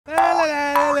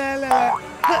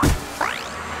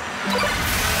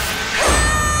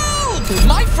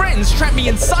My friends trapped me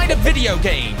inside of video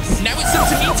games. Now it's up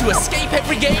to me to escape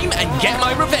every game and get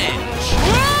my revenge.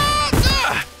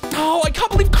 Oh, I can't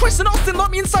believe Chris and Austin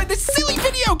locked me inside this silly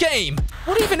video game.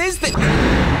 What even is this?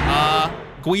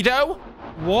 Guido?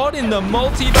 What in the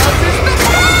multiverse is this?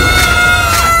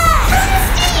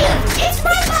 Steve, it's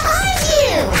right behind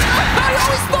you. I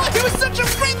always thought he was such a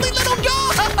friendly little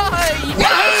guy.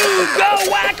 Yahoo! Go,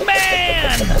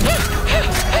 Whackman!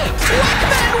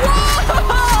 Whackman,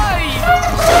 why?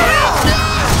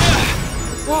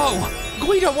 Whoa,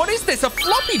 Guido, what is this? A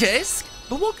floppy disk?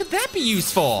 But what could that be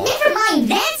used for? Never mind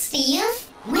that, Steve.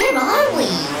 Where are we?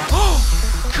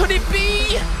 Could it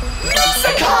be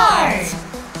Mesa Cars?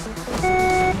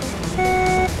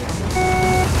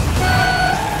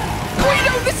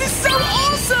 Guido, this is so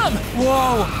awesome!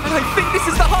 Whoa, and I think this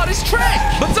is the hardest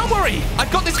track. But don't worry,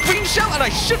 I've got this green shell and I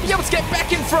should be able to get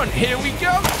back in front. Here we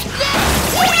go.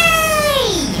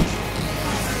 Yay!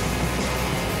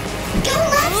 Go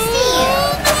left,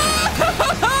 Steve!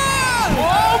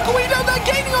 Whoa, Guido, they're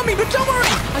gaining on me, but don't worry.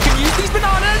 I can use these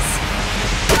bananas.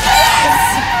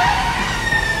 Yes!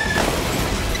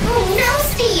 Oh no,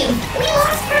 Steve! We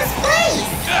lost first place!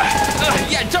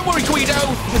 Yeah, don't worry, Guido,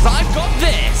 because I've got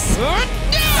this.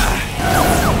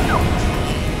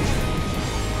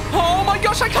 Oh my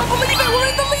gosh, I can't believe it! We're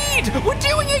in the lead! We're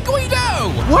doing it,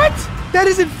 Guido! What? That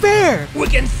isn't fair! We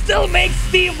can still make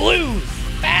Steve lose.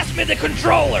 Pass me the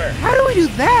controller. How do we do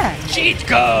that? Cheat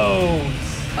codes.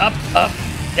 Up, up,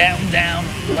 down, down,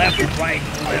 left, right,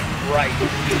 okay.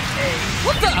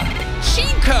 What the?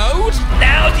 Cheat code?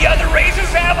 Now the other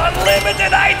racers have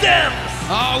unlimited items.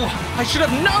 Oh, I should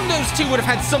have known those two would have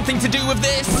had something to do with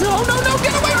this. No, no, no,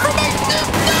 get away from me!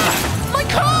 My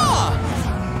car!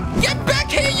 Get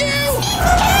back here, you!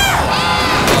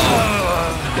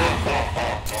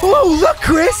 Oh, look,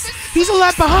 Chris! He's a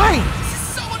lap behind!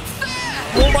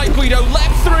 All right, Guido, lap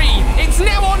 3. It's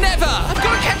now or never. I've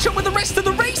got to catch up with the rest of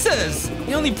the racers.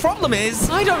 The only problem is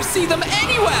I don't see them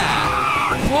anywhere.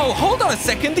 Whoa, hold on a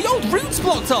second. The old route's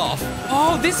blocked off.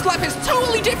 Oh, this lap is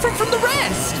totally different from the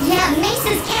rest. Yeah,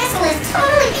 Mace's castle is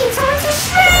totally being torn to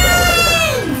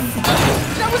shreds!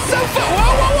 That was so fun.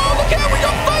 Whoa, whoa, whoa, look out. We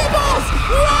got fireballs.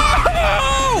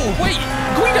 Whoa! Wait,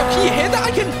 Guido, can you hear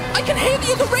that? I can hear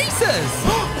the other racers.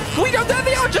 Guido, there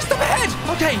they are, just up ahead.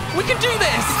 Okay, we can do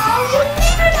this. Oh, you're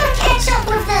never gonna catch up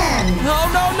with them.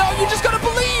 No, no, no, you just gotta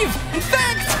believe. In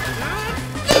fact...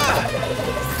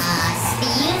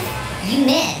 Steve, you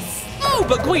missed. Oh,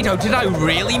 but Guido, did I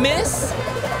really miss?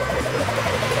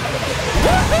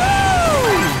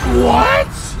 Woohoo! What?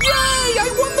 Yay, I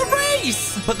won the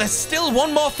race! But there's still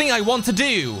one more thing I want to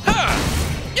do.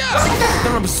 Yeah,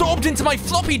 they're absorbed into my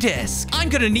floppy disk. I'm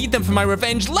gonna need them for my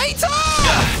revenge later.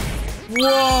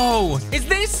 Whoa! Is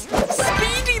this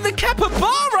Speedy the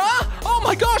Capybara? Oh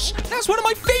my gosh, that's one of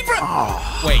my favorite...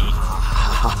 Wait.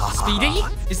 Speedy?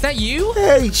 Is that you?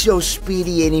 Ain't so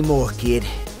speedy anymore, kid.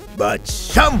 But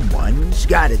someone's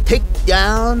gotta take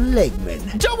down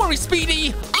Legman. Don't worry,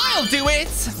 Speedy. I'll do it.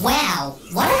 Wow,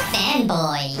 what a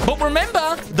fanboy. But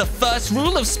remember, the first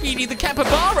rule of Speedy the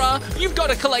Capybara, you've got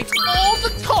to collect all the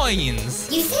coins.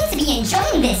 You seem to be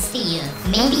enjoying this, Steve.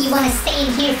 Maybe you want to stay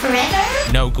in here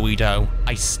forever? No, Guido.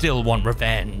 I still want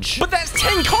revenge. But that's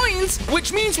 10 coins,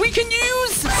 which means we can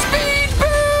use Speed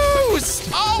Boost!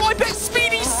 Oh, I bet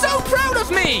Speedy's so proud of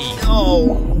me!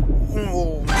 Oh.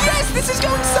 Yes, this is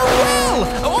going so well!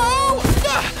 Oh!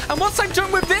 And once I'm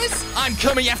done with this, I'm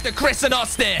coming after Chris and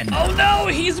Austin. Oh no,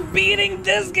 he's beating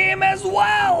this game as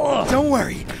well. Don't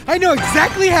worry. I know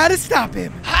exactly how to stop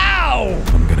him. How?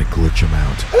 I'm gonna glitch him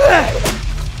out.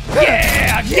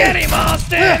 Yeah, get him,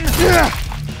 Austin!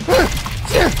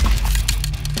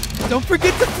 Don't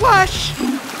forget to flush.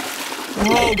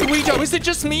 Whoa, Guido, is it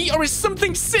just me, or is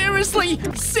something seriously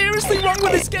wrong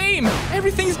with this game?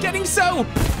 Everything's getting so,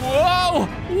 whoa,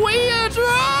 weird.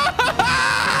 Oh,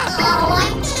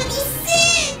 I'm gonna be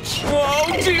sick!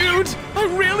 Whoa, dude, I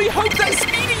really hope that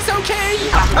Speedy's okay.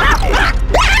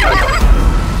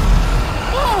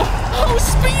 Oh,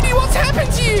 Speedy, what's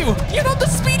happened to you? You're not the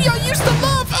Speedy I used to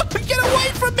love. Get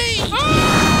away from me.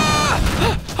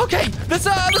 Okay, there's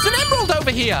an emerald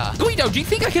over here. Guido, do you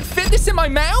think I could fit this in my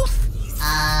mouth?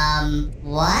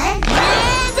 What?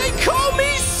 Yeah, they call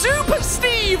me Super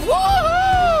Steve!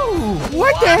 Woohoo!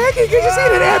 What the heck? You just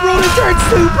ate an emerald and turned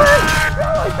super? No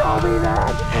one told me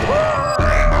that.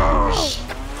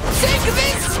 Take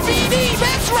this, Speedy!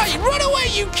 That's right! Run away,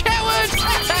 you coward!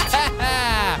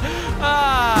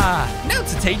 Now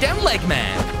to take down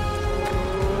Legman.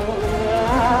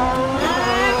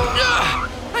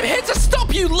 I'm here to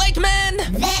stop you, Legman!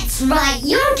 That's right,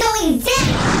 you're going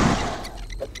down!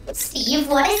 Steve,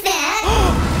 what is that?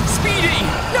 Speedy,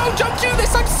 No, don't do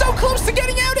this. I'm so close to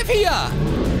getting out of here.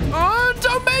 Oh,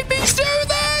 don't make me do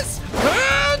this.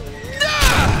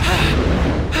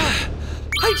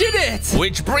 I did it.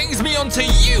 Which brings me on to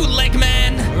you,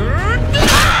 Legman.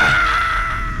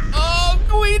 Oh,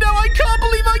 Guido, I can't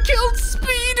believe I killed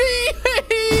Speedy.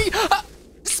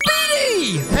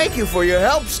 Speedy! Thank you for your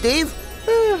help, Steve.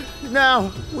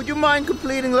 Now, would you mind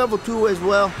completing level 2 as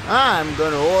well? I'm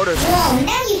gonna order some. Whoa,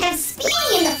 now you have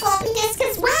Speedy in the floppy disk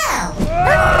as well.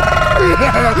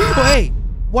 Wait,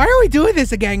 why are we doing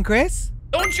this again, Chris?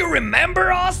 Don't you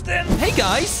remember, Austin? Hey,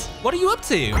 guys. What are you up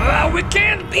to? We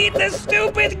can't beat this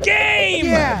stupid game!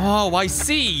 Yeah. Oh, I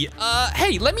see.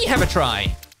 Hey, let me have a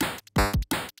try.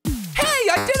 Hey,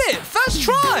 I did it! First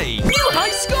try! New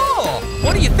high score!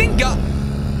 What do you think,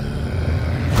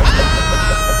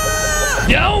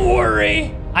 Don't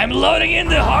worry, I'm loading in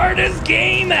the hardest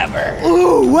game ever.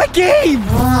 Ooh, what game?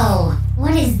 Whoa,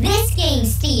 what is this game,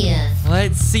 Steve?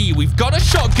 Let's see, we've got a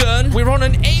shotgun. We're on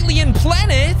an alien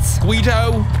planet.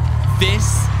 Guido, this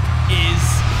is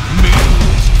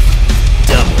mood.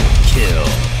 Double kill.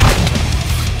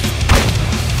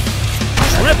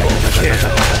 Triple kill.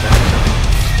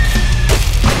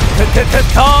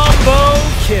 Combo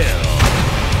kill.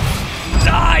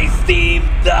 Die, Steve,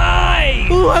 die!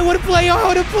 Ooh, I want to play, I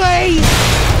want to play!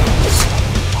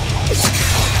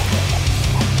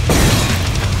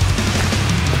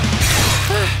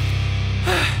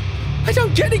 I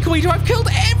don't get it, Guido. I've killed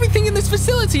everything in this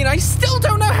facility and I still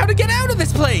don't know how to get out of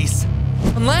this place.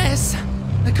 Unless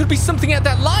there could be something at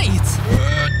that light.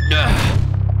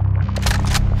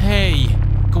 Hey,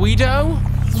 Guido?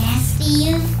 Yes,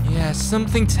 Steve? Yeah,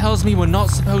 something tells me we're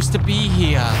not supposed to be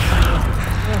here.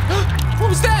 What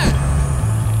was that?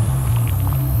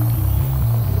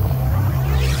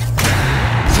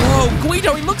 Whoa,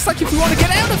 Guido, it looks like if we want to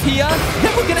get out of here,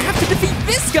 then we're gonna have to defeat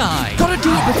this guy. Gotta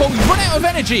do it before we run out of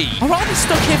energy, or I'll be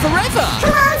stuck here forever.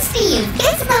 Come on, Steve,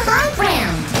 get to the high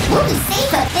ground. We'll be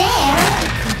safe up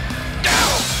there.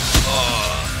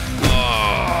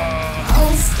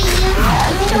 Oh, Steve,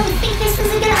 I don't think this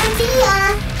was a good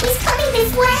idea. He's coming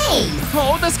this way.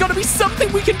 Oh, there's gotta be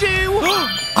something we can do.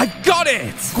 I got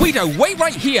it! Guido, wait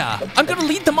right here. I'm gonna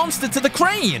lead the monster to the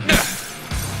crane.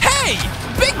 Hey,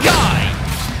 big guy!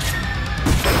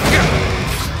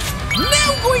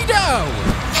 Now, Guido!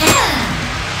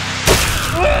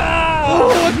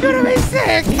 Oh, I'm gonna be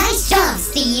sick! Nice job,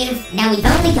 Steve. Now we've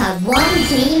only got one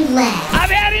game left.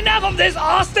 I've had enough of this,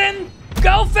 Austin!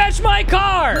 Go fetch my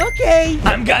car! Okay.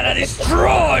 I'm gonna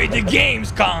destroy the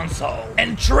games console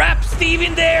and trap Steve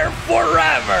in there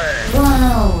forever!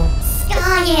 Whoa,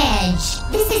 Sky Edge.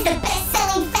 This is the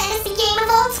best-selling fantasy game of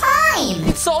all time.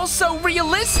 It's all so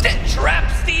realistic.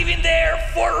 Trap Steve in there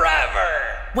forever!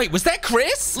 Wait, was that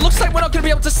Chris? Looks like we're not gonna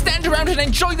be able to stand around and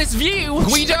enjoy this view.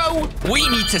 Guido, we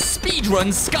need to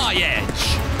speedrun Sky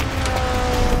Edge.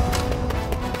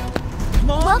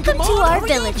 Welcome to our hurry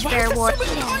village, up. Fair Why is Ward. there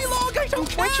so much dialogue? I don't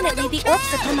care, Unfortunately, I the don't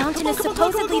Orpsicle care. Mountain is Come on,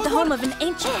 supposedly the home of an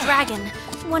ancient dragon.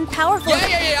 One powerful...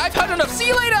 Yeah, I've heard enough. See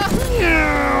you later.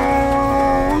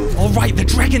 All right, the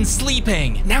dragon's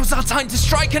sleeping. Now's our time to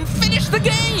strike and finish the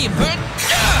game.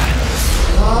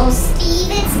 Oh,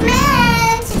 Steve, it's Matt.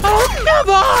 Oh, come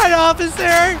on,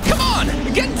 officer! Come on,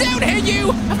 get down here,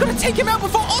 you. I've got to take him out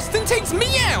before Austin takes me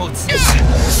out.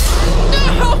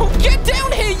 No, get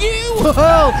down here, you.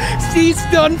 Whoa, Steve's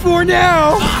done for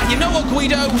now! You know what,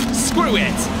 Guido? Screw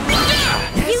it.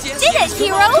 You did it,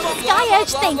 hero! Sky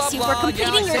Edge thanks you for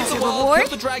completing your reward.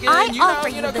 I offer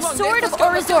you the Sword of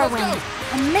Orizorwind,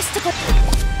 a mystical...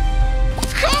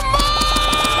 Come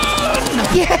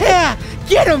on! Yeah!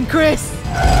 Get him, Chris!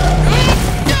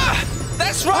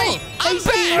 That's right! I'm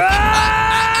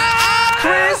back!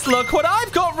 Chris, look what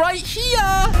I've got right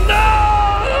here!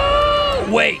 No!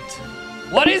 Wait,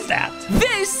 what is that?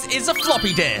 This is a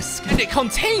floppy disk, and it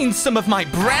contains some of my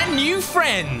brand new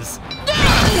friends.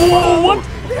 Whoa, what?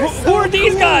 Who are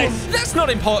these guys? That's not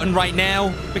important right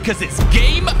now, because it's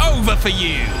game over for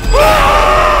you.